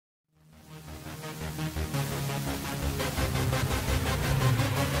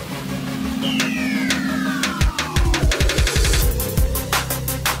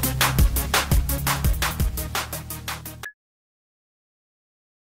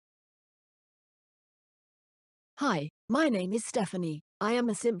Hi, my name is Stephanie. I am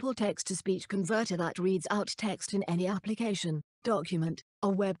a simple text-to-speech converter that reads out text in any application, document,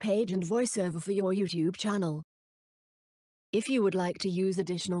 or web page and voiceover for your YouTube channel. If you would like to use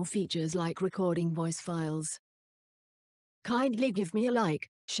additional features like recording voice files, kindly give me a like,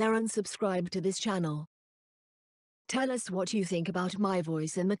 share and subscribe to this channel. Tell us what you think about my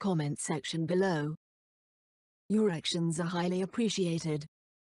voice in the comments section below. Your actions are highly appreciated.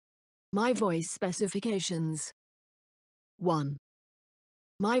 My voice specifications. 1.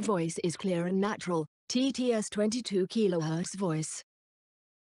 My voice is clear and natural, TTS 22 kHz voice.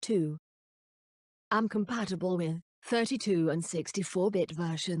 2. I'm compatible with 32 and 64-bit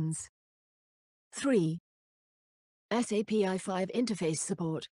versions. 3. SAP i5 interface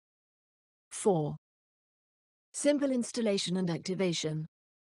support. 4. Simple installation and activation.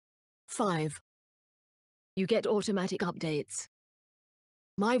 5. You get automatic updates.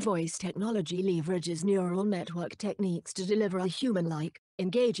 My voice technology leverages neural network techniques to deliver a human-like,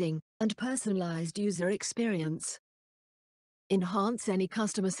 engaging, and personalized user experience. Enhance any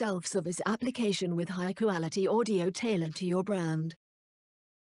customer self-service application with high-quality audio tailored to your brand.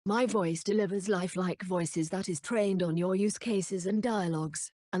 My voice delivers lifelike voices that is trained on your use cases and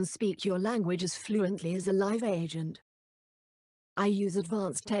dialogues, and speak your language as fluently as a live agent. I use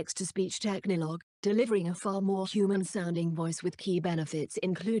advanced text-to-speech Technologue, delivering a far more human-sounding voice with key benefits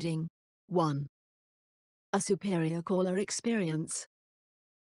including 1. A superior caller experience.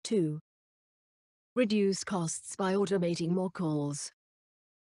 2. Reduce costs by automating more calls.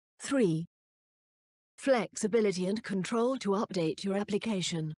 3. Flexibility and control to update your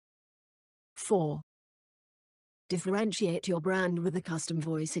application. 4. Differentiate your brand with a custom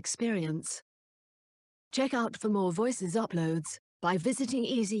voice experience. Check out for more voices uploads by visiting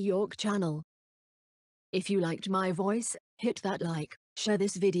Easy York channel. If you liked my voice, hit that like, share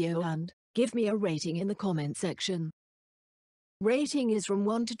this video and give me a rating in the comment section. Rating is from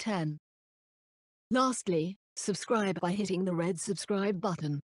 1 to 10. Lastly, subscribe by hitting the red subscribe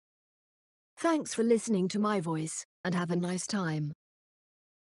button. Thanks for listening to my voice, and have a nice time.